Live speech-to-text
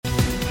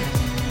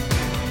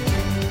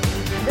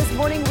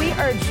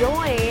are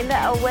joined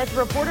with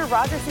reporter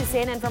Roger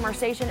Susanin from our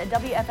station at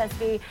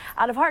WFSB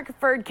out of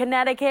Hartford,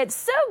 Connecticut.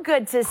 So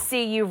good to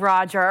see you,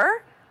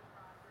 Roger.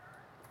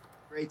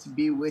 Great to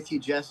be with you,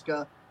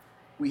 Jessica.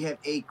 We have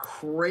a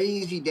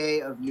crazy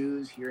day of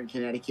news here in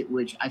Connecticut,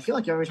 which I feel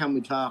like every time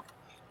we talk,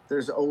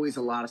 there's always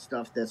a lot of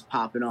stuff that's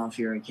popping off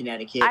here in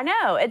Connecticut. I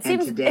know. It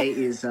seems today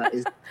is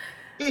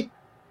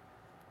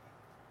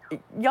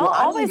y'all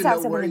always have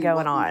something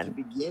going on. To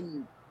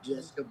begin,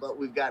 Jessica, but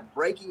we've got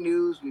breaking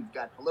news, we've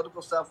got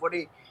political stuff. What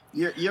do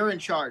you're in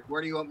charge?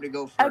 Where do you want me to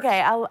go first?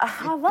 Okay,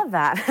 I love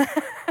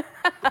that.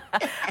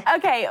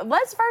 Okay,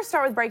 let's first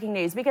start with breaking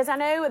news because I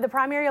know the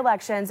primary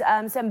elections,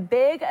 some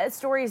big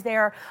stories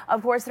there,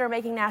 of course, that are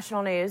making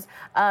national news.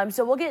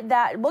 So we'll get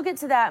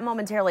to that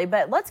momentarily.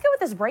 But let's go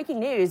with this breaking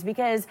news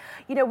because,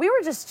 we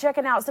were just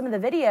checking out some of the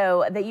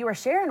video that you were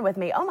sharing with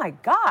me. Oh my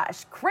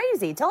gosh,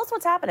 crazy. Tell us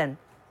what's happening.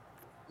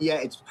 Yeah,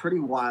 it's pretty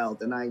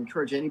wild, and I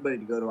encourage anybody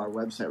to go to our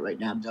website right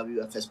now,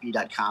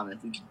 WFSB.com, and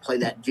if we can play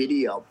that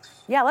video.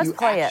 Yeah, let's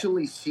play it. You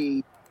actually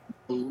see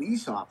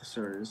police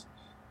officers.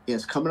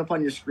 Yes, coming up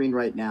on your screen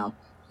right now.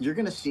 You're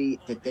going to see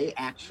that they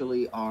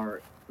actually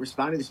are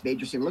responding to this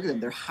major scene. Look at them.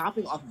 They're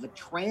hopping off of a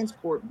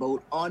transport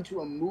boat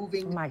onto a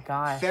moving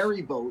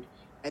ferry boat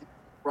and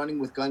running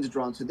with guns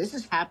drawn. So this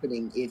is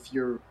happening, if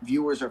your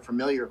viewers are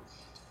familiar.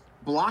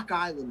 Block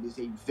Island is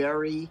a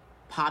very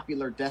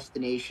popular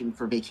destination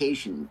for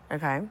vacation.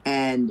 Okay.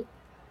 And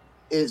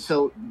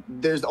so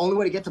there's the only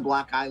way to get to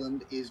Block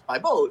Island is by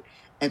boat.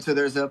 And so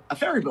there's a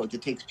ferry boat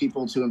that takes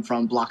people to and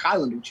from Block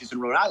Island, which is in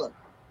Rhode Island.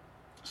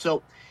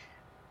 So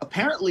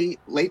apparently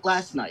late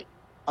last night,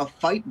 a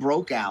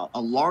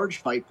large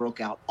fight broke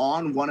out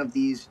on one of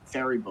these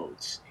ferry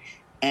boats.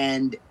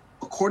 And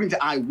according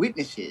to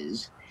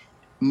eyewitnesses,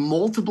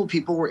 multiple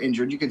people were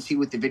injured. You can see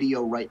with the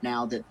video right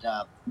now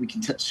that we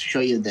can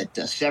show you that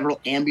several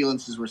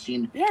ambulances were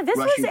seen. Yeah, this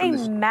was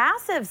a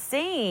massive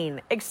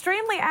scene,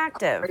 extremely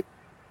active.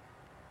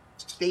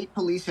 State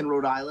police in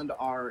Rhode Island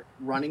are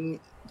running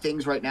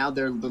things right now.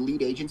 They're the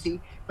lead agency,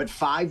 but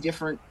 5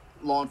 different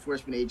law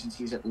enforcement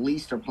agencies at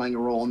least are playing a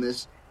role in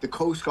this. The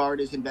Coast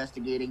Guard is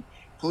investigating.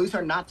 Police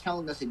are not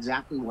telling us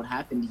exactly what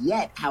happened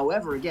yet.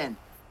 However, again,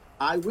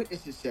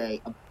 eyewitnesses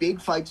say a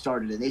big fight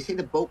started, and they say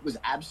the boat was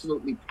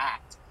absolutely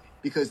packed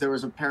because there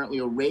was apparently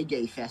a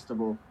reggae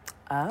festival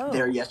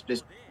there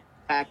yesterday.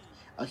 Packed.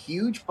 A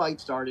huge fight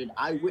started.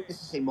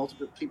 Eyewitnesses say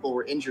multiple people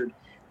were injured.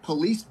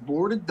 Police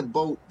boarded the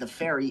boat, the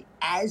ferry,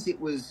 as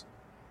it was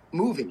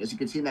moving, as you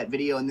can see in that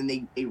video, and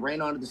then they ran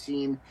onto the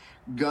scene,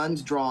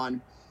 guns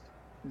drawn.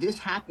 This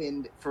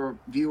happened, for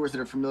viewers that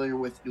are familiar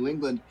with New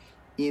England,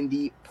 in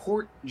the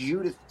Port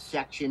Judith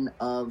section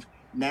of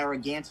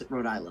Narragansett,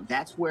 Rhode Island.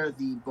 That's where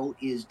the boat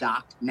is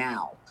docked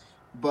now.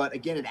 But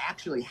again, it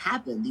actually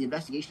happened. The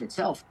investigation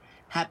itself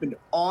happened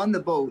on the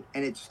boat,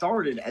 and it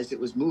started as it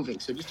was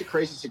moving. So just a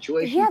crazy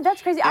situation. Yeah,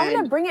 that's crazy. I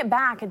want to bring it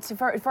back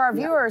for our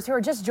viewers who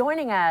are just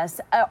joining us,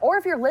 or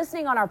if you're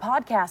listening on our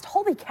podcast,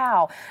 holy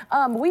cow.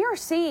 We are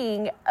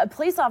seeing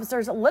police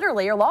officers,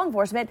 literally, or law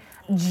enforcement,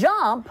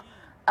 jump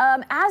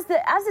as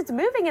it's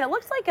moving, and it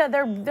looks like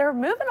they're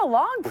moving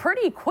along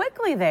pretty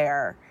quickly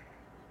there.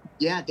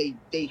 Yeah,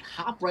 they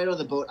hop right on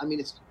the boat. I mean,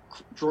 it's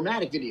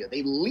dramatic video.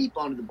 They leap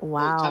onto the boat.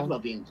 Wow. Talk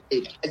about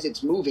as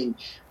it's moving.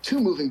 2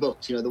 moving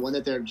boats. The one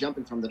that they're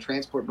jumping from, the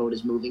transport boat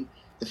is moving.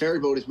 The ferry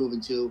boat is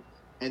moving too,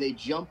 and they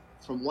jump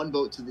from one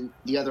boat to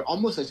the other,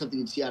 almost like something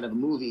you'd see out of a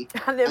movie.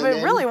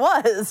 It really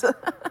was.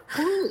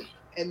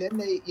 And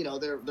then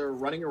they're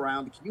running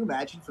around. Can you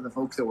imagine, for the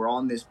folks that were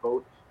on this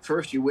boat?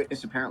 First, you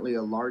witness apparently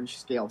a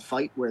large-scale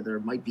fight where there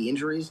might be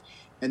injuries,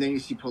 and then you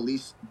see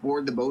police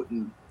board the boat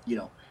and,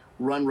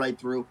 run right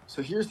through.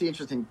 So here's the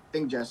interesting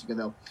thing, Jessica,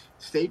 though.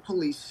 State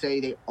police say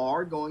they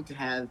are going to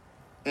have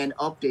an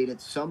update at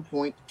some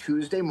point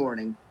Tuesday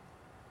morning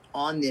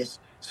on this.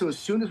 So as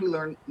soon as we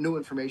learn new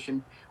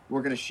information,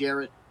 we're going to share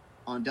it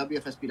on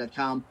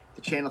WFSB.com,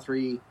 the Channel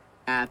 3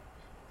 app,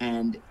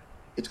 and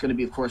it's going to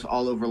be, of course,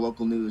 all over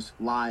local news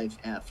live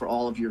for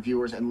all of your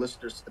viewers and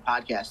listeners to the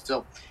podcast.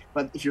 So,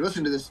 but if you're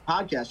listening to this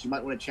podcast, you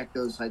might want to check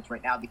those sites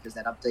right now because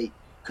that update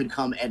could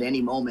come at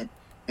any moment.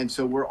 And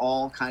so we're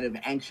all kind of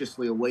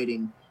anxiously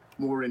awaiting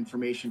more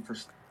information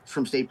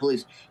from state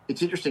police.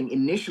 It's interesting.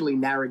 Initially,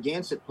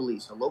 Narragansett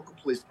Police, a local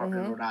police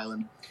department in Rhode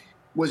Island,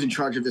 was in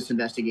charge of this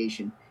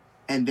investigation.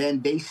 And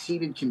then they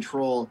ceded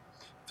control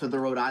to the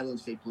Rhode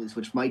Island State Police,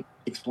 which might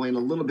explain a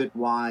little bit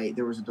why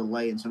there was a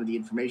delay in some of the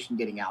information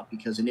getting out,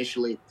 because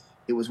initially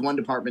it was one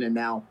department and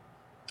now,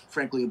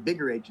 frankly, a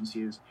bigger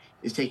agency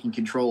is taking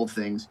control of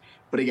things.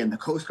 But again, the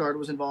Coast Guard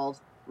was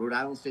involved, Rhode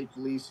Island State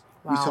Police.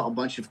 Wow. We saw a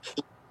bunch of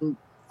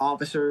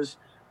officers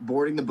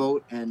boarding the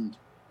boat and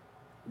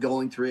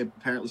going through,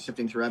 apparently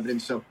sifting through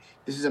evidence. So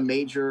this is a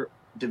major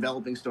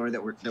developing story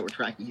that we're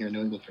tracking here in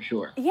New England for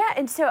sure. Yeah,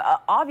 and so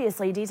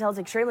obviously details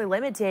extremely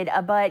limited,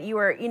 but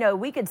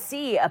we could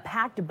see a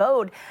packed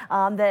boat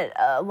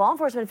that law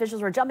enforcement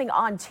officials were jumping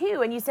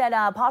onto, and you said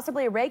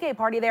possibly a reggae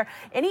party there.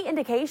 Any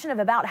indication of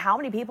about how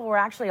many people were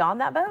actually on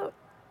that boat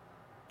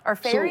or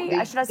ferry?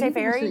 So should I say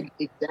ferry?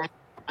 Exactly.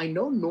 I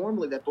know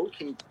normally that boat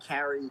can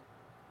carry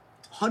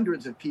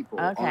hundreds of people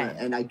on Okay. it,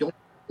 and I don't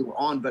know if they were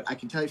on, but I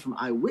can tell you from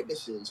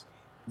eyewitnesses,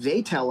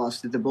 they tell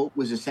us that the boat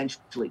was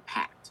essentially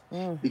packed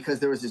because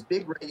there was this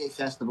big reggae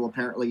festival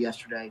apparently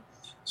yesterday.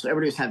 So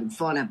everybody was having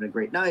fun, having a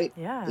great night.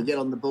 Yeah. They get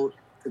on the boat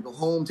to go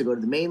home, to go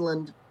to the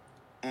mainland,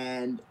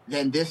 and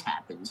then this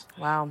happens.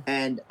 Wow.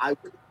 And I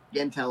would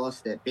again tell us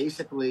that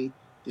basically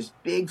this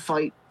big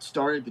fight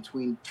started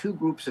between two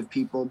groups of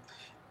people,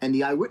 and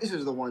the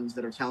eyewitnesses are the ones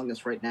that are telling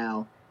us right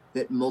now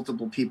that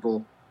multiple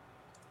people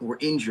were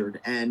injured.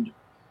 And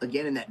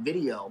again, in that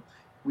video,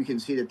 we can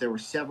see that there were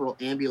several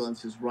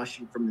ambulances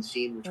rushing from the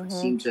scene, which would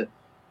seem to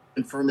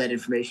confirm that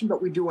information.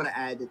 But we do want to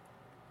add that,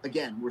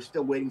 again, we're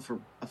still waiting for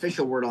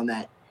official word on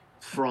that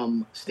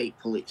from state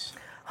police.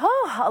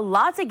 Oh, a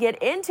lot to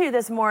get into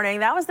this morning.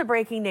 That was the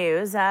breaking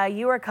news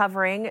you were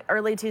covering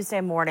early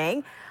Tuesday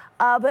morning.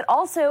 But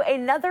also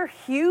another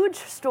huge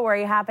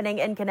story happening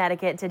in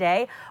Connecticut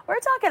today. We're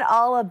talking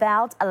all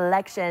about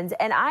elections.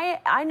 And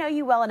I know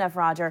you well enough,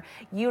 Roger.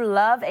 You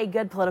love a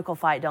good political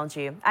fight, don't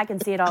you? I can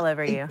see it all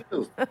over you.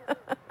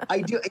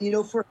 I do.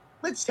 And, for a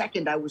split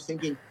second, I was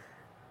thinking,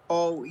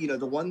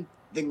 the one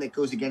thing that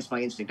goes against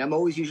my instinct. I'm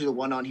always usually the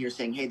one on here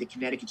saying, hey, the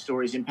Connecticut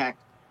stories impact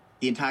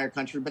the entire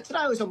country. But today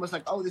I was almost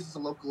like, this is a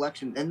local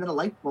election. And then a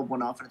light bulb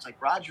went off, and it's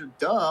like, Roger,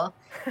 duh.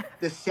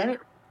 The Senate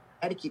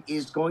Connecticut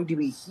is going to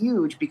be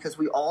huge because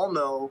we all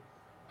know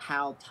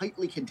how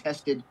tightly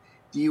contested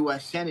the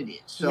U.S. Senate is.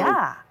 So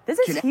yeah, this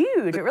is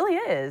huge. It really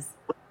is.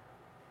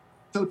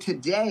 So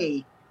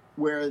today,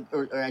 or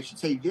I should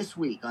say this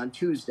week on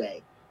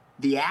Tuesday,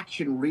 the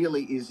action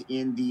really is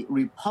in the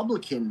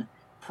Republican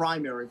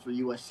primary for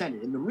U.S.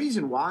 Senate. And the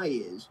reason why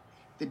is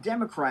the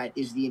Democrat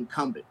is the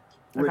incumbent,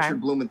 Richard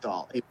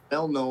Blumenthal, a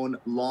well-known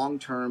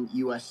long-term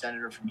U.S.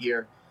 Senator from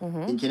here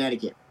in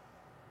Connecticut.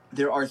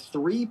 There are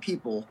three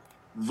people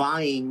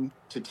vying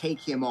to take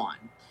him on.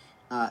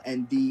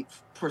 And the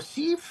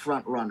perceived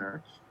front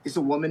runner is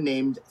a woman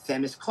named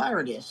Themis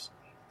Klarides,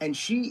 and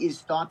she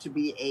is thought to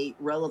be a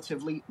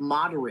relatively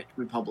moderate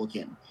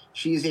Republican.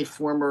 She is a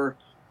former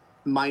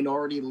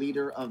minority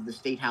leader of the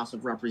State House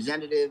of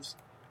Representatives.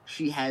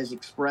 She has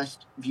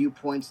expressed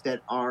viewpoints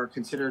that are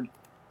considered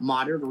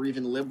moderate or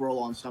even liberal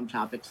on some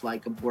topics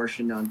like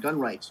abortion and gun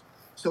rights.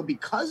 So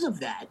because of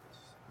that,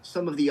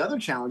 some of the other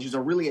challenges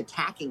are really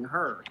attacking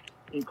her,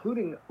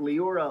 including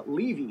Leora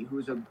Levy,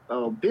 who's a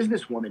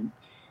businesswoman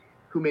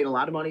who made a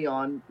lot of money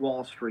on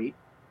Wall Street,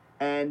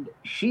 and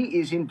she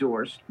is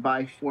endorsed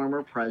by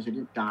former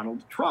President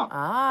Donald Trump.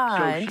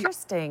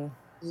 Interesting.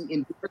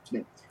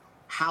 Endorsement.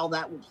 How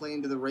that will play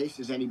into the race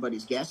is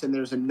anybody's guess. And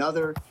there's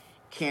another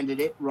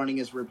candidate running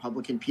as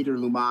Republican, Peter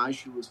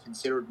Lumaj, who is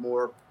considered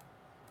more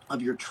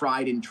of your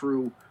tried and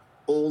true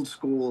old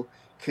school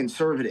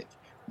conservative.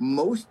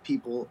 Most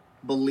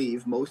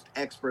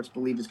experts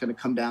believe it's going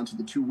to come down to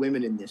the two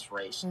women in this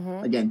race.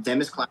 Again,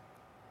 Themis Klarides,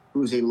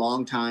 who's a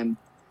longtime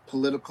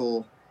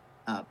political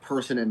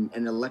person and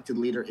an elected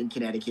leader in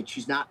Connecticut.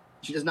 She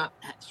does not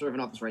serve in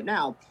office right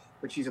now,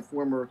 but she's a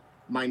former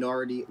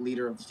minority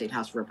leader of the State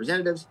House of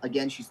Representatives.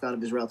 Again, she's thought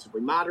of as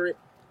relatively moderate.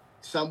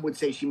 Some would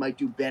say she might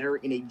do better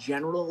in a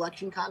general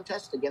election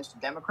contest against a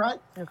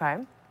Democrat. Okay.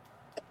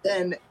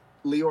 Then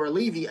Leora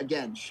Levy,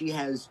 again, she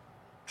has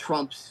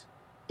Trump's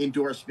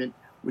endorsement,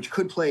 which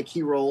could play a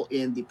key role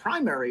in the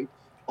primary,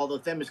 although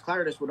Themis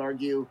Klarides would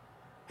argue,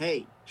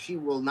 hey, she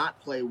will not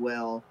play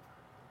well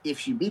if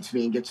she beats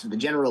me and gets to the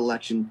general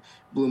election.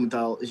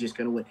 Blumenthal is just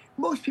going to win.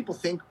 Most people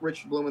think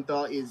Richard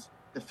Blumenthal is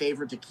the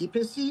favorite to keep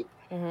his seat,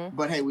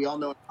 but hey, we all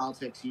know in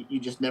politics, you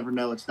just never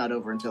know. It's not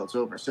over until it's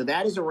over. So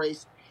that is a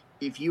race.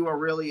 If you are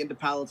really into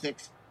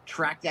politics,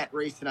 track that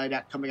race tonight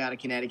coming out of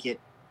Connecticut.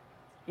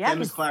 Yeah,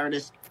 Themis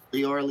Klarides,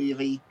 Leora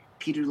Levy,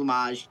 Peter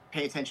Lumaj.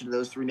 Pay attention to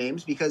those three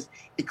names because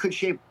it could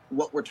shape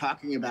what we're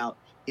talking about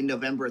in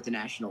November at the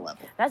national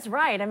level. That's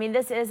right. I mean,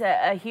 this is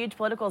a huge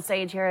political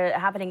stage here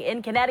happening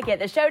in Connecticut.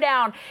 The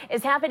showdown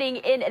is happening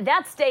in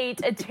that state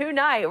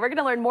tonight. We're going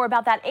to learn more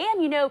about that.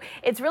 And,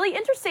 it's really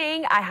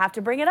interesting. I have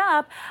to bring it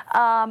up.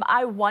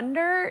 I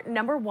wonder,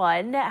 number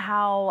one,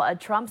 how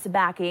Trump's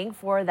backing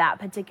for that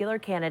particular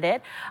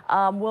candidate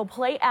will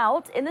play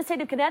out in the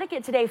state of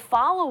Connecticut today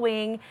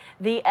following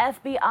the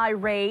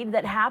FBI raid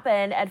that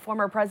happened at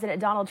former President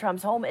Donald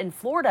Trump's home in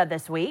Florida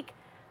this week.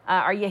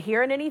 Are you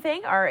hearing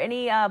anything? Are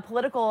any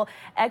political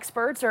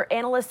experts or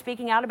analysts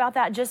speaking out about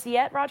that just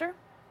yet, Roger?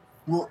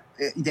 Well,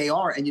 they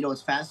are. And,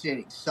 it's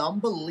fascinating. Some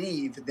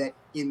believe that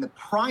in the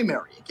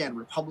primary, again,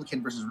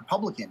 Republican versus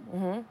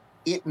Republican,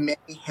 it may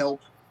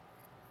help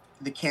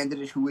the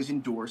candidate who is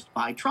endorsed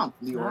by Trump,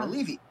 Leora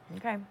Levy.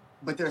 Okay.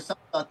 But there's some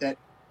thought that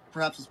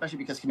perhaps, especially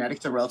because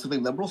Connecticut's a relatively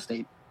liberal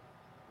state,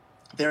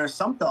 there is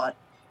some thought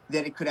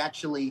that it could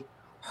actually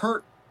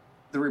hurt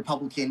the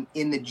Republican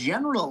in the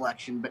general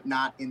election, but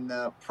not in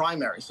the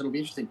primary. So it'll be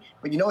interesting.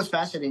 But what's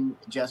fascinating,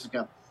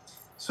 Jessica?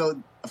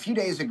 So a few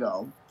days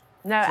ago...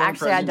 No,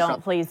 actually, I don't.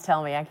 Trump, please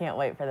tell me. I can't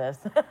wait for this.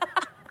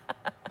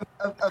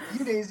 a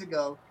few days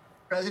ago,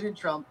 President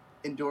Trump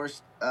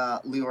endorsed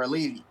Leora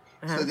Levy.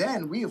 So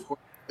then we, of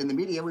course, in the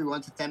media, we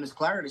went to Themis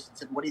Klarides and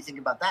said, what do you think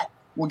about that?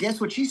 Well, guess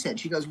what she said?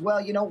 She goes,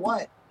 well, you know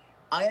what?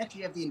 I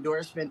actually have the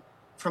endorsement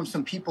from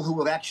some people who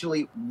have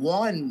actually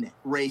won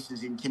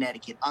races in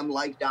Connecticut,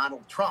 unlike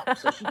Donald Trump.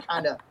 So she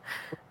kind of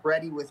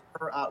ready with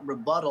her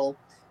rebuttal,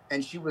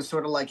 and she was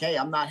sort of like, hey,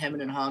 I'm not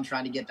hemming and hawing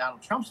trying to get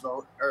Donald Trump's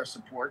vote or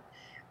support.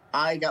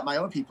 I got my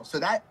own people. So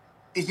that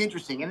is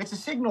interesting. And it's a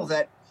signal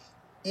that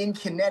in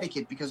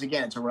Connecticut, because,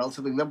 again, it's a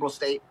relatively liberal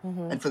state,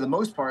 and for the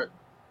most part,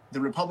 the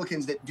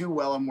Republicans that do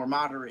well are more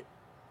moderate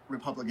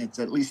Republicans,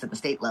 at least at the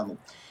state level.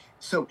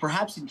 So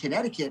perhaps in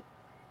Connecticut,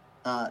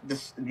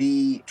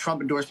 the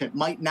Trump endorsement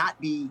might not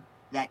be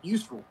that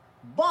useful,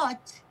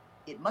 but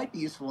it might be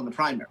useful in the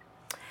primary.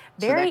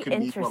 Very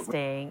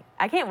interesting.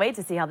 I can't wait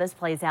to see how this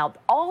plays out.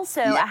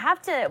 Also,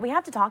 we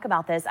have to talk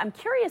about this. I'm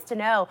curious to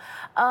know,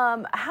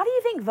 how do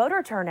you think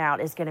voter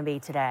turnout is going to be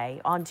today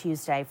on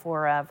Tuesday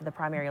for the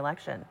primary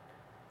election?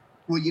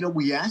 Well,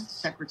 we asked the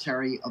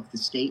Secretary of the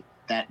State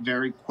that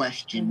very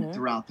question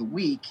throughout the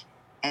week,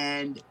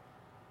 and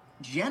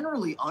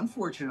generally,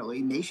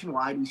 unfortunately,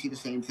 nationwide, we see the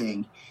same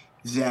thing,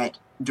 that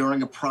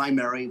during a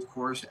primary, of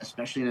course,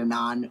 especially in a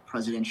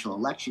non-presidential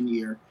election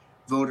year,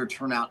 voter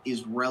turnout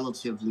is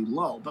relatively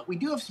low. But we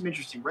do have some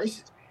interesting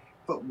races.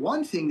 But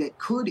one thing that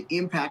could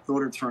impact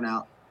voter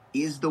turnout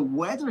is the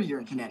weather here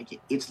in Connecticut.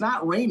 It's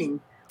not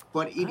raining,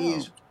 but it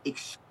is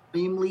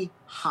extremely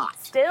hot.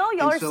 Still?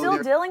 Y'all are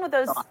still dealing with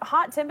those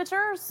hot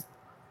temperatures?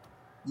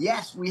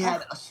 Yes, we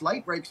had a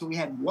slight break. So we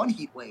had one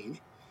heat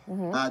wave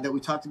that we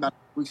talked about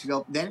weeks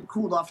ago. Then it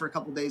cooled off for a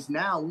couple of days.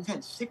 Now we've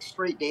had 6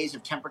 straight days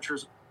of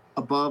temperatures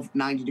above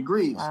 90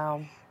 degrees.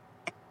 Wow.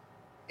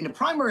 In a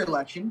primary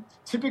election,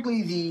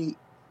 typically the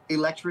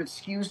electorate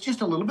skews just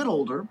a little bit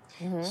older,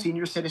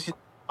 senior citizens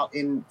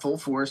in full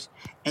force,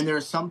 and there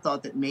is some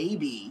thought that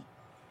maybe,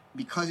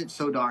 because it's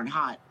so darn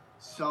hot,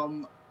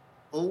 some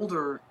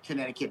older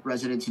Connecticut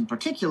residents in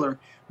particular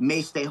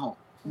may stay home.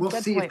 We'll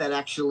see if that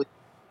actually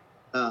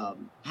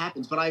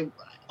happens. But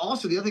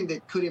the other thing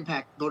that could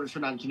impact voter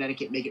turnout in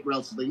Connecticut, make it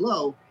relatively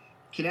low,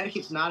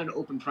 Connecticut's not an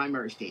open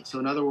primary state. So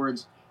in other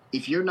words,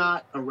 if you're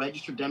not a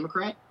registered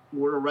Democrat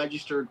or a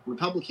registered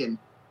Republican,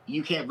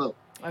 you can't vote.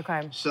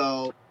 Okay.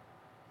 So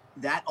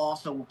that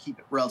also will keep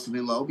it relatively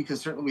low, because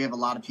certainly we have a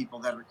lot of people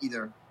that are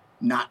either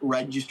not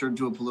registered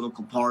to a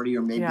political party,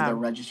 or maybe they're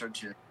registered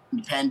to an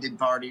independent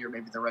party, or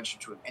maybe they're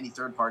registered to any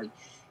third party.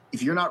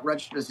 If you're not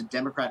registered as a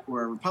Democrat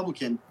or a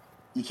Republican,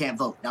 you can't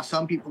vote. Now,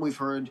 some people, we've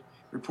heard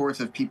reports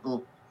of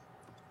people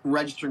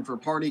registering for a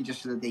party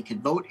just so that they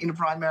could vote in a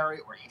primary,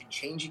 or even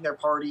changing their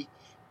party.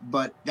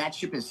 But that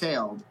ship has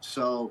sailed.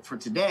 So for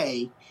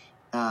today,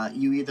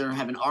 you either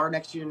have an R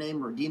next to your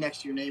name or a D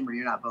next to your name, or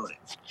you're not voting.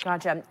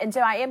 Gotcha. And so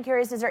I am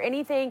curious, is there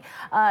anything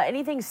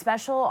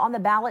special on the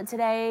ballot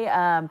today?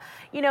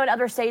 In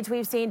other states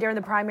we've seen during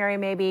the primary,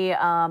 maybe a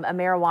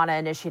marijuana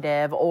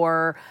initiative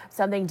or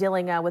something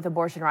dealing with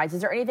abortion rights.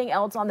 Is there anything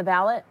else on the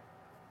ballot?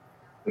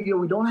 We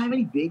don't have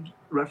any big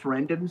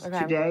referendums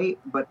today,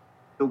 but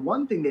the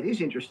one thing that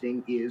is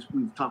interesting is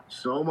we've talked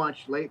so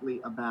much lately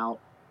about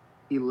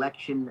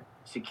election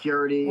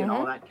security and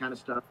all that kind of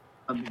stuff.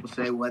 Some people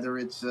say whether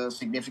it's a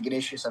significant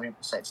issue. Some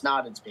people say it's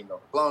not. It's being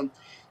overblown.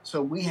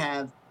 So we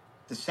have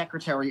the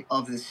Secretary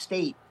of the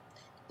State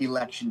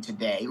election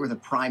today, or the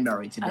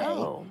primary today.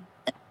 Oh.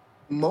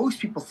 Most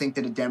people think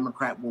that a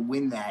Democrat will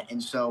win that.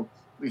 And so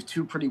we have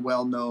 2 pretty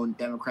well-known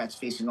Democrats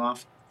facing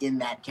off in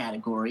that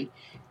category.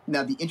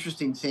 Now, the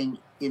interesting thing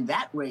in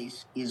that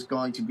race is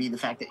going to be the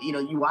fact that,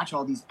 you watch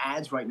all these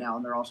ads right now,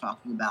 and they're all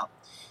talking about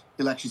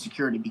election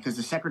security, because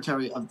the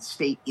Secretary of the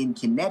State in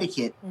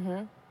Connecticut,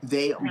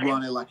 they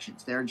run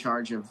elections. They're in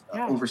charge of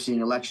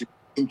overseeing elections.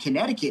 In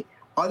Connecticut,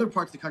 other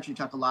parts of the country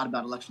talk a lot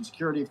about election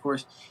security, of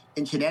course.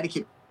 In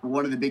Connecticut,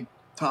 one of the big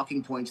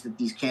talking points that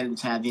these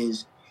candidates have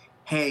is,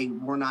 hey,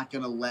 we're not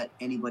going to let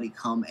anybody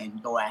come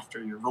and go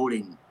after your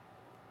voting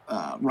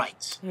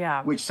rights,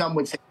 which some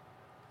would say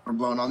are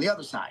blown on the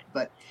other side.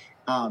 But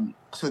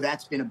so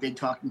that's been a big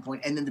talking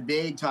point. And then the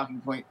big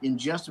talking point in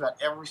just about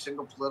every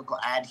single political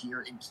ad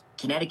here in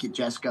Connecticut,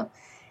 Jessica,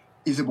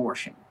 is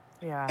abortion.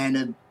 Yeah.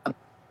 And a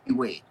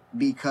weight,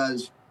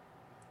 because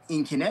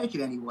in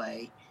Connecticut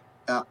anyway,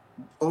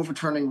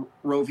 overturning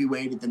Roe v.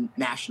 Wade at the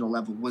national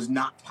level was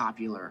not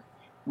popular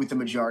with the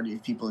majority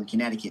of people in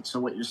Connecticut. So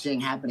what you're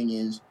seeing happening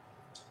is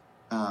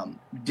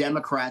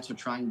Democrats are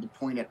trying to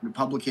point at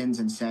Republicans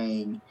and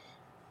saying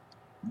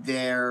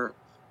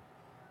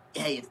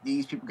hey, if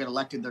these people get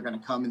elected, they're going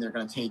to come and they're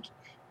going to take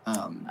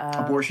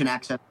abortion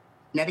access.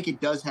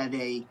 Connecticut does have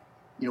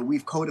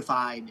we've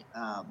codified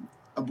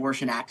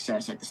abortion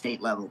access at the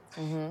state level.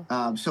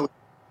 So in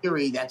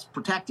theory, that's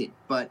protected.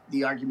 But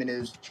the argument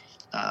is,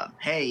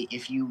 hey,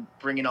 if you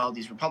bring in all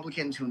these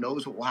Republicans, who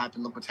knows what will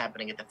happen? Look what's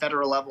happening at the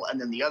federal level. And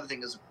then the other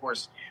thing is, of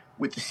course,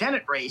 with the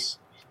Senate race,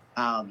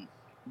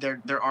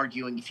 they're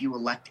arguing if you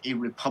elect a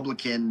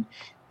Republican,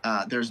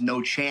 there's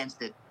no chance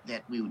that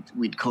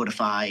we'd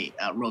codify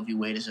Roe v.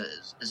 Wade as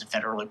a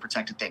federally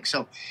protected thing.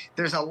 So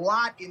there's a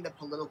lot in the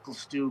political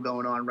stew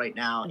going on right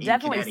now.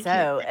 Definitely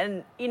so.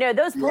 And,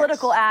 those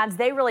political ads,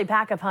 they really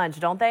pack a punch,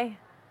 don't they?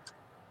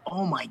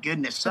 Oh, my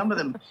goodness. Some of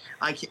them,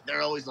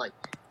 they're always like,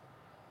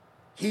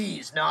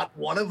 he's not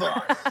one of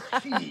us.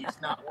 She's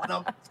not one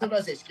of us.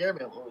 Sometimes they scare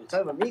me a little. You're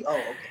talking about me?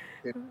 Oh,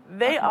 okay.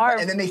 They are.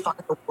 And then they find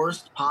the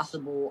worst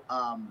possible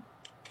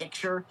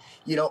picture,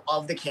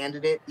 of the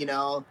candidate,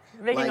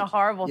 making a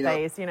horrible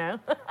face,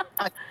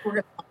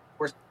 we're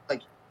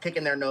like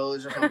picking their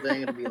nose or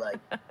something. It'll be like,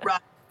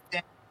 right,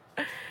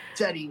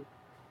 Teddy.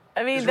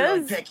 I mean,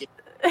 those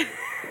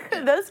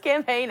those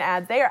campaign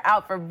ads, they are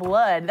out for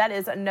blood. That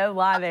is no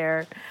lie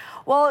there.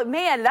 Well,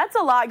 man, that's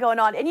a lot going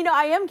on. And,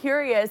 I am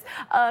curious.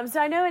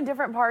 So I know in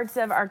different parts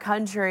of our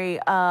country,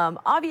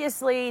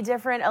 obviously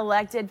different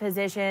elected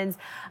positions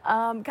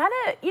kind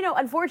of,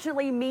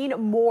 unfortunately mean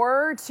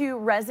more to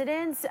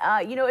residents.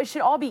 It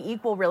should all be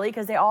equal, really,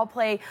 because they all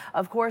play,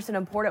 of course, an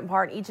important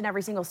part in each and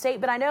every single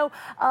state. But I know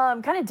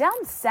kind of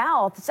down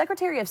south, the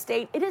Secretary of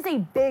State, it is a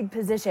big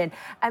position.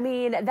 I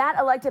mean, that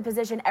elected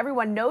position,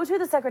 everyone knows who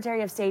the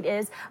Secretary of State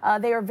is.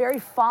 They are very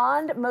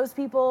fond, most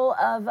people,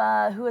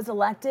 of who is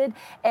elected.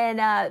 And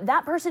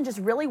that person just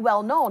really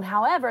well known.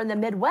 However, in the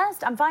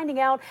Midwest, I'm finding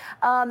out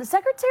the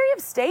Secretary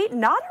of State,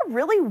 not a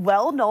really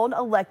well known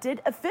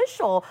elected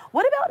official.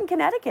 What about in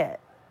Connecticut?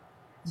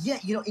 Yeah,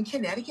 in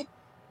Connecticut,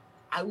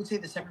 I would say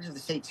the Secretary of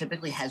the State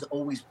typically has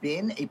always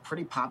been a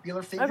pretty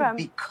popular figure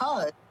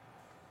because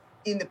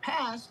in the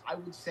past, I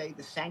would say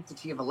the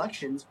sanctity of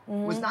elections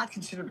was not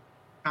considered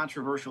a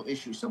controversial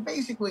issue. So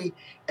basically,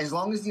 as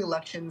long as the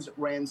elections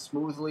ran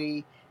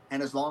smoothly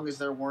and as long as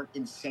there weren't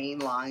insane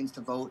lines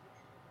to vote,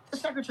 the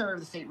Secretary of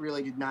the State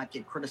really did not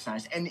get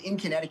criticized. And in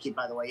Connecticut,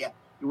 by the way,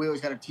 we always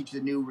got to teach the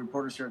new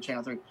reporters here at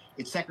Channel 3.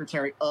 It's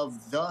Secretary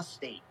of the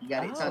State. You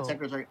got it. It's not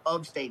Secretary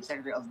of State,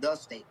 Secretary of the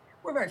State.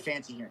 We're very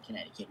fancy here in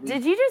Connecticut.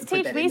 Did you just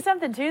teach me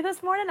something too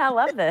this morning? I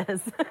love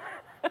this.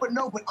 But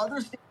other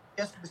states,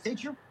 yes, the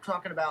states you're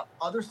talking about,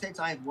 other states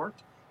I have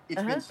worked,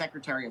 it's been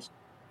Secretary of State.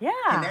 Yeah.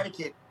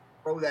 Connecticut,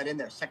 throw that in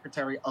there,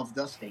 Secretary of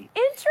the State.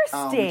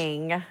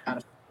 Interesting.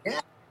 Yeah.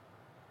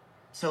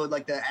 So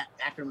like the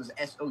acronym was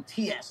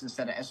SOTS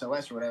instead of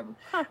SOS or whatever.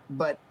 Huh.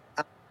 But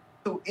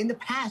so in the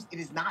past, it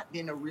has not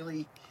been a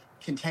really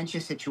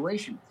contentious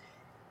situation.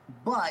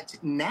 But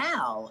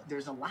now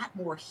there's a lot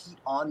more heat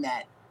on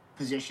that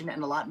position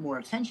and a lot more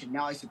attention.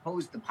 Now, I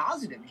suppose the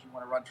positive, if you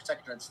want to run for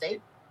Secretary of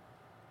State,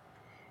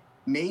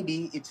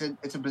 maybe it's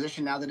a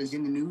position now that is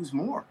in the news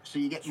more. So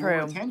you get more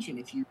attention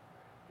if you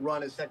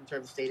run as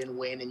Secretary of State and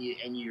win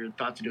and you're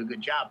thought to do a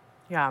good job.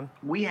 Yeah.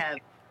 We have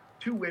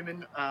two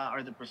women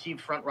are the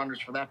perceived front runners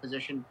for that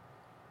position.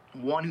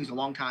 One who's a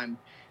longtime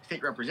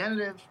state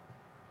representative,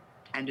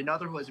 and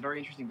another who has a very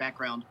interesting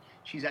background.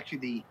 She's actually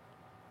the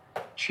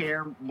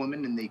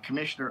chairwoman and the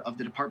commissioner of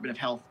the Department of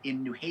Health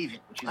in New Haven,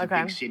 which is a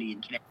big city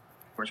in Connecticut,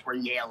 of course, where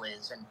Yale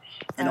is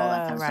and all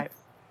that kind of stuff.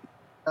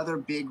 Another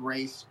big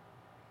race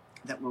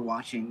that we're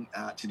watching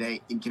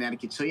today in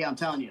Connecticut. So, yeah, I'm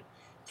telling you,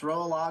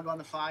 throw a log on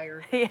the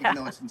fire, even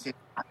though it's insane,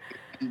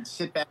 and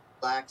sit back,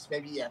 relax,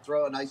 maybe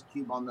throw an ice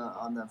cube on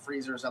the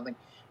freezer or something,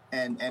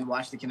 and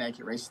watch the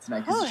Connecticut race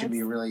tonight because it should be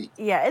a really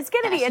it's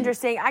going to be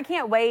interesting. I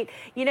can't wait.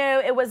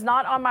 It was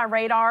not on my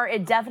radar.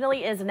 It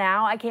definitely is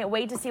now. I can't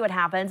wait to see what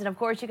happens. And of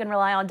course, you can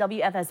rely on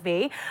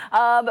WFSB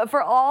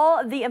for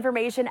all the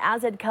information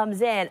as it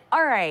comes in.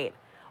 All right.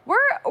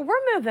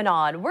 We're moving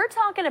on. We're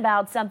talking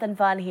about something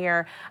fun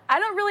here. I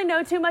don't really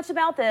know too much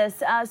about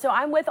this, so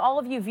I'm with all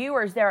of you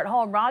viewers there at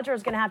home. Roger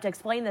is going to have to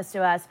explain this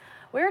to us.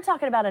 We're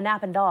talking about a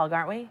napping dog,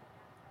 aren't we?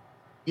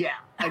 Yeah,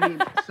 I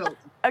mean, so...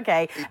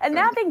 Okay, a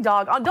napping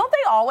dog. Don't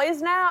they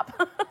always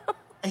nap?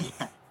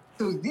 Yeah.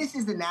 So this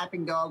is the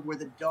napping dog where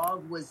the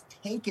dog was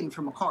taken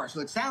from a car. So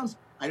it sounds...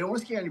 I don't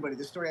want to scare anybody.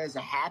 This story has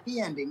a happy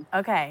ending.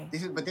 Okay.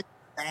 This is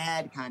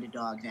bad kind of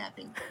dog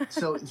napping.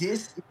 So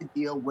this is the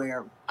deal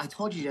where I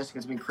told you, Jessica,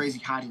 it's been crazy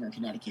hot here in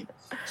Connecticut.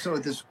 So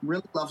this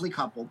really lovely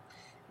couple,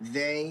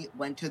 they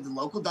went to the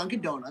local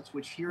Dunkin' Donuts,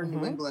 which here in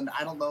New England,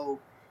 I don't know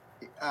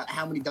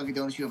how many Dunkin'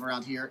 Donuts you have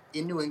around here.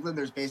 In New England,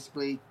 there's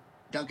basically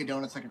Dunkin'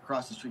 Donuts like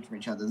across the street from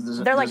each other.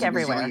 They're like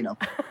everywhere.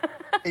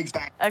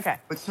 Exactly. Okay.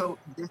 But so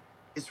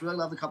this really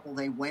lovely couple,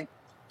 they went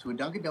to a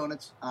Dunkin'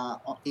 Donuts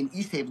in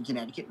East Haven,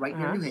 Connecticut, right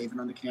near New Haven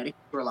on the Connecticut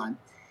shoreline.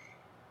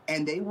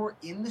 And they were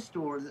in the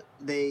store.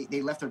 They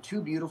left their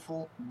two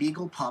beautiful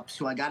beagle pups,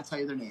 who I got to tell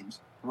you their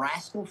names,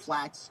 Rascal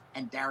Flatts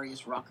and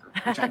Darius Rucker,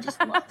 which I just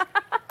love.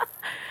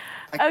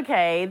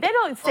 Okay, they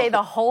don't say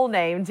the whole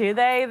name, do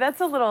they?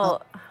 That's a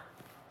little...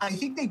 I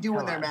think they do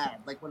when they're mad.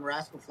 Like when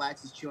Rascal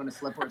Flatts is chewing a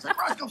slipper, it's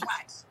like, Rascal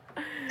Flatts,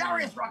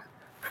 Darius Rucker.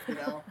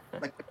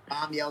 Like when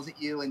mom yells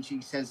at you and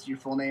she says your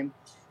full name.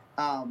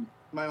 My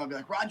mom would be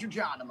like, Roger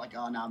John. I'm like,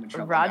 oh, now I'm in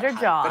trouble. Roger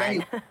John. But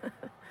anyway,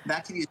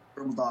 back to these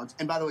adorable dogs.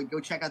 And by the way, go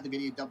check out the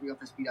video,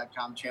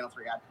 WFSB.com, Channel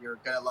 3 app. You're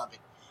going to love it.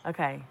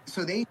 Okay.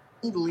 So they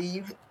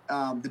leave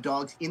the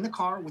dogs in the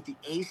car with the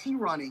AC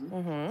running,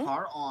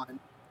 car on,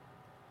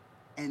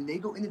 and they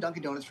go into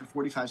Dunkin' Donuts for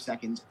 45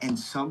 seconds, and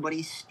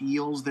somebody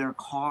steals their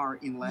car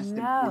in less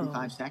than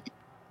 45 seconds.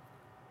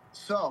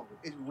 So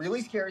it's a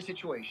really scary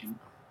situation.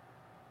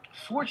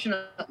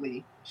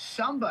 Fortunately,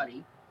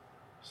 somebody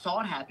saw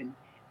it happen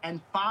and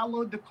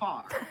followed the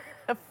car.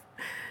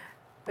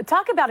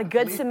 Talk about a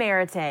good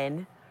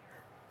Samaritan.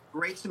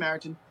 Great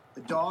Samaritan.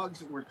 The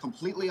dogs were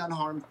completely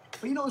unharmed.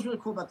 But you know what was really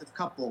cool about this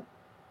couple?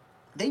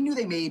 They knew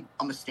they made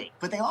a mistake,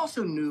 but they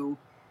also knew,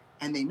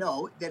 and they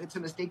know, that it's a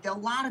mistake that a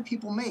lot of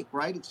people make,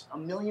 right? It's a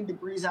million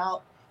degrees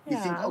out. You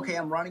think, okay,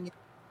 I'm running in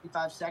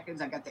 55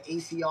 seconds. I got the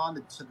AC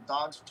on, so the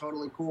dogs are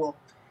totally cool.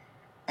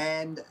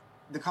 And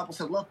the couple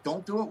said, look,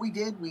 don't do what we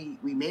did. We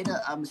made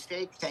a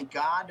mistake. Thank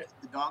God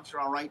the dogs are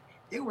all right.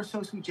 They were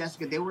so sweet,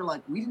 Jessica. They were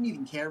like, we didn't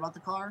even care about the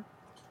car.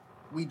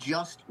 We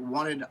just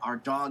wanted our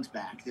dogs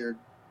back. They're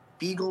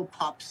beagle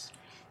pups.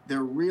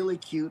 They're really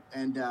cute.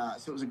 And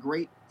so it was a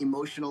great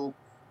emotional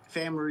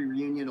family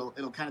reunion.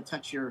 It'll kind of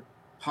touch your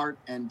heart,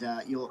 and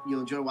you'll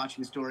enjoy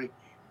watching the story.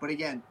 But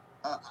again,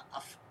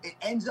 it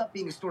ends up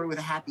being a story with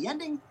a happy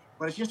ending,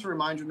 but it's just a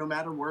reminder, no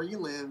matter where you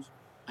live,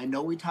 I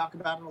know we talk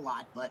about it a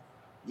lot, but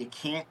you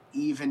can't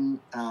even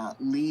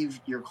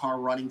leave your car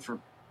running for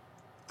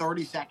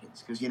 30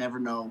 seconds because you never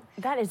know.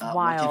 That is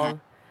wild.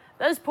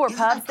 Those poor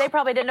pups, they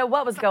probably didn't know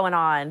what was going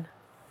on.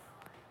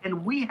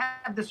 And we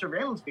have the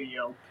surveillance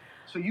video,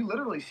 so you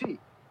literally see,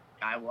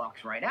 guy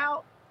walks right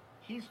out.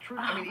 He's true.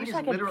 I mean, wish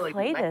I could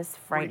play this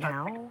right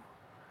now.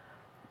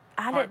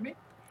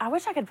 I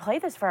wish I could play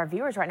this for our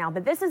viewers right now,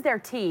 but this is their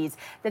tease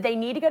that they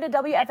need to go to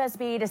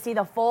WFSB to see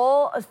the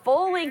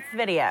full-length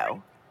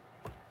video.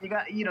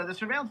 The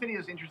surveillance video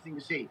is interesting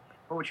to see,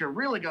 but what you're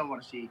really going to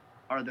want to see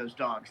are those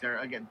dogs. They're,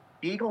 again,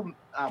 beagle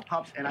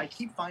pups, and I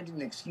keep finding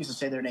an excuse to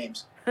say their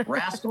names.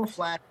 Rascal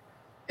Flatts,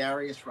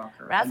 Darius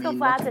Rucker. Rascal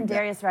Flatts and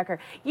Darius Rucker.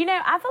 You know,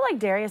 I feel like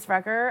Darius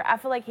Rucker, I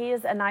feel like he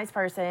is a nice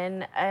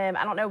person. I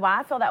don't know why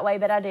I feel that way,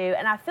 but I do.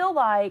 And I feel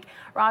like,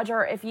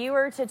 Roger, if you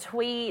were to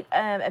tweet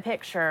a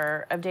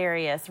picture of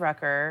Darius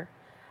Rucker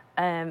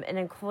and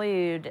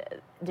include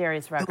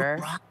Darius Rucker,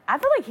 I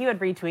feel like he would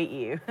retweet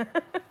you.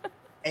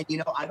 And,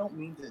 I don't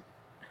mean to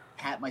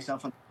pat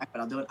myself on the back,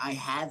 but I'll do it. I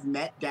have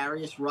met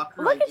Darius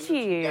Rucker. Look at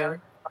you.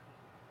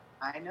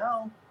 I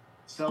know.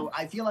 So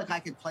I feel like I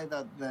could play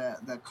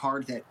the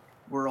card that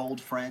we're old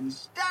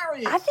friends.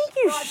 Darius! I think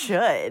you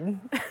should.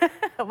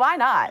 Why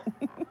not?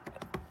 Do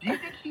you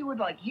think he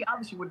would, he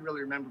obviously wouldn't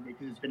really remember me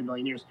because it's been a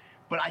million years,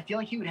 but I feel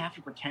like he would have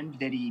to pretend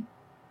that he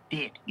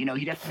did. He'd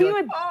have to be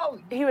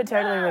he would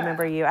totally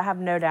remember you. I have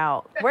no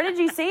doubt. Where did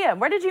you see him?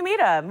 Where did you meet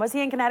him? Was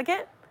he in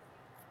Connecticut?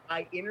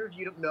 I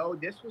interviewed him. No,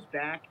 this was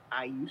back.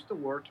 I used to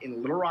work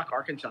in Little Rock,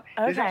 Arkansas.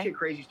 Okay. This is actually a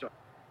crazy story.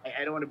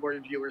 I don't want to bore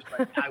your viewers,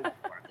 but I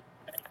won't bore them.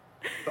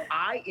 So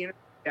I interviewed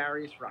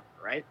Darius Rucker,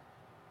 right?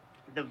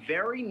 The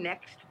very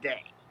next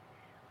day,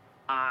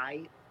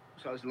 I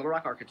was in Little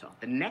Rock, Arkansas.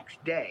 The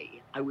next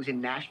day, I was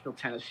in Nashville,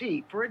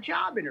 Tennessee for a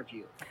job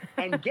interview.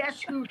 And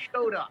guess who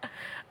showed up?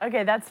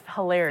 Okay, that's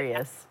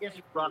hilarious.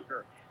 Darius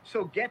Rucker.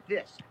 So get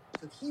this.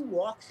 So he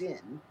walks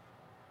in,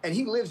 and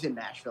he lives in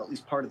Nashville at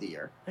least part of the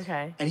year.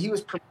 Okay. And he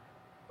was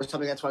or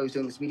something. That's why he was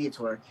doing this media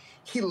tour.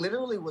 He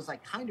literally was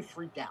kind of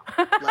freaked out.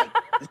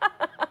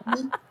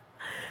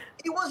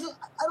 He wasn't.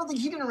 I don't think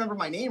he didn't remember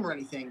my name or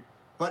anything.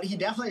 But he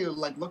definitely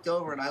looked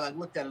over, and I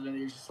looked at him, and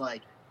he was just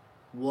like,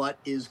 "What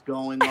is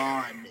going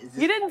on?"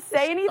 You didn't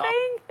say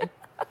anything?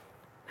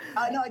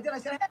 No, I did. I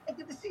said, "Hey,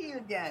 good to see you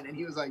again." And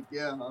he was like,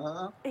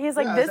 "Yeah." He's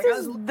like, "This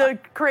is the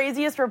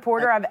craziest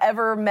reporter I've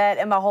ever met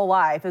in my whole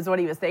life," is what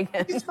he was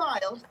thinking. He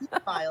smiled. He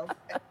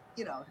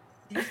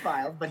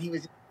smiled, but he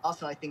was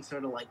also, I think,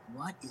 sort of like,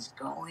 "What is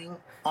going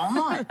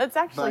on?" That's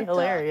actually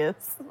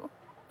hilarious.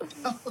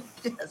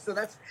 Yeah, so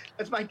that's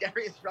my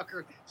Darius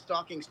Rucker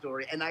stalking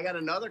story. And I got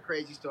another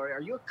crazy story.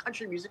 Are you a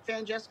country music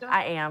fan, Jessica?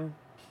 I am.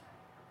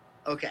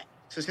 Okay,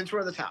 so since we're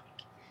on the topic,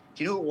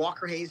 do you know who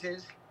Walker Hayes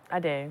is? I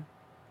do.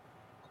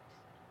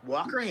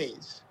 Walker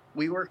Hayes.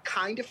 We were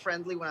kind of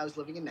friendly when I was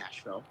living in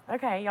Nashville.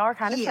 Okay, y'all are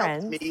kind of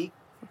friends.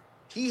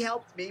 He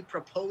helped me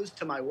propose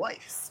to my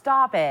wife.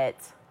 Stop it.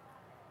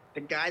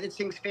 The guy that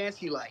sings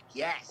Fancy Like,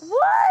 yes.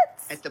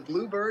 What? At the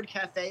Bluebird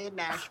Cafe in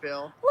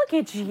Nashville. Look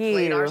at you.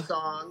 Played our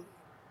song.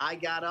 I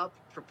got up,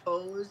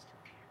 proposed,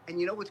 and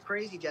you know what's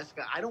crazy,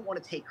 Jessica? I don't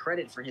want to take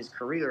credit for his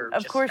career.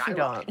 Of course you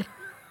don't.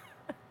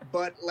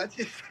 But let's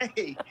just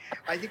say,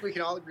 I think we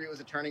can all agree it was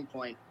a turning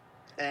point.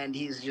 And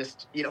he's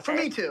just, for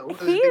me too.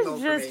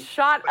 He's just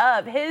shot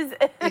up. He's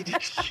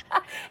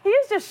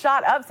just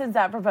shot up since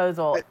that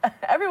proposal.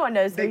 Everyone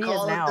knows who he is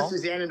now. They call it the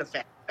Suzanne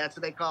effect. That's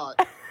what they call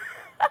it.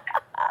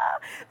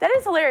 That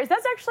is hilarious.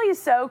 That's actually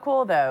so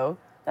cool, though.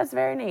 That's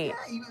very neat. Yeah,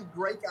 he was a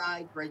great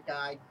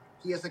guy.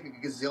 He has a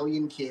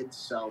gazillion kids,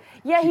 so...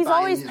 Yeah, he's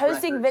always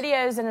posting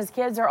videos, and his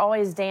kids are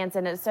always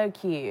dancing. It's so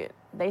cute.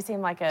 They seem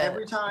like a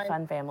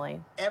fun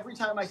family. Every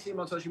time I see him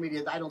on social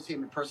media, I don't see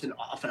him in person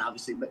often,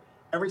 obviously, but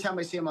every time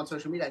I see him on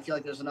social media, I feel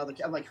like there's another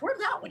kid. I'm like, where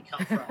did that one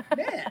come from?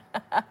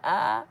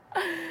 Man.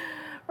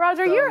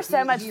 Roger, you are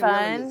so much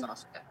fun. Really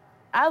awesome.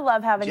 I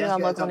love having you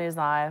on Local News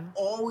Live.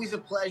 Always a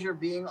pleasure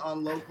being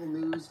on Local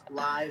News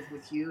Live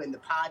with you and the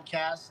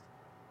podcast.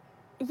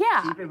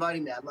 Yeah. Keep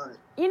inviting me. I love it.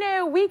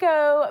 We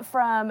go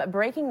from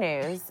breaking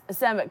news,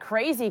 some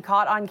crazy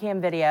caught on cam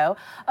video.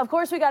 Of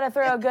course, we got to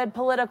throw a good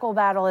political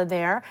battle in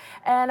there.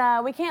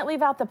 And we can't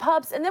leave out the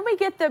pups. And then we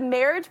get the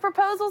marriage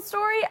proposal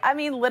story. I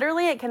mean,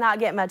 literally, it cannot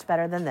get much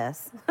better than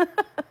this.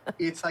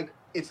 It's like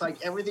It's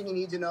like everything you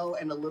need to know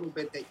and a little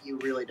bit that you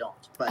really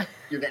don't, but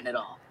you're getting it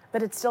all.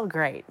 But it's still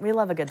great. We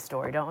love a good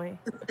story, don't we?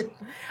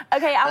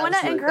 Okay, I want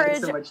to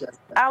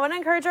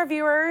encourage our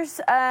viewers,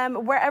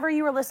 wherever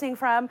you are listening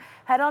from,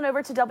 head on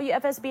over to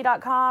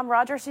WFSB.com,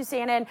 Roger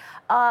Susanen,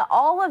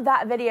 all of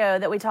that video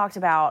that we talked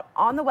about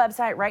on the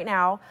website right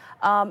now.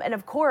 And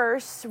of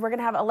course, we're going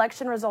to have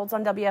election results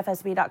on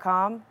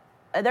WFSB.com.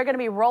 They're going to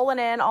be rolling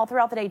in all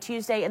throughout the day,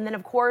 Tuesday. And then,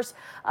 of course,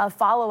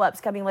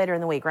 follow-ups coming later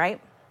in the week, right?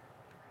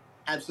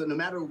 Absolutely.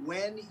 No matter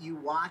when you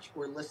watch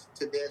or listen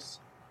to this,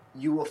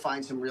 you will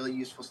find some really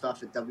useful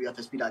stuff at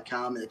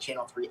WFSB.com and the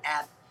Channel 3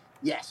 app.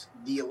 Yes,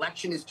 the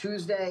election is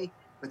Tuesday,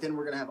 but then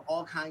we're going to have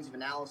all kinds of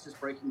analysis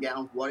breaking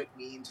down what it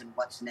means and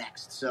what's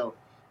next. So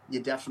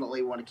you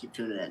definitely want to keep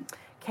tuning in.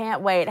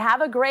 Can't wait.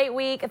 Have a great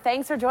week.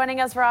 Thanks for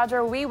joining us,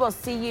 Roger. We will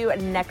see you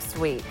next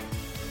week.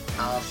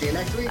 I'll see you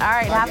next week. All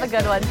right, have a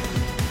good one.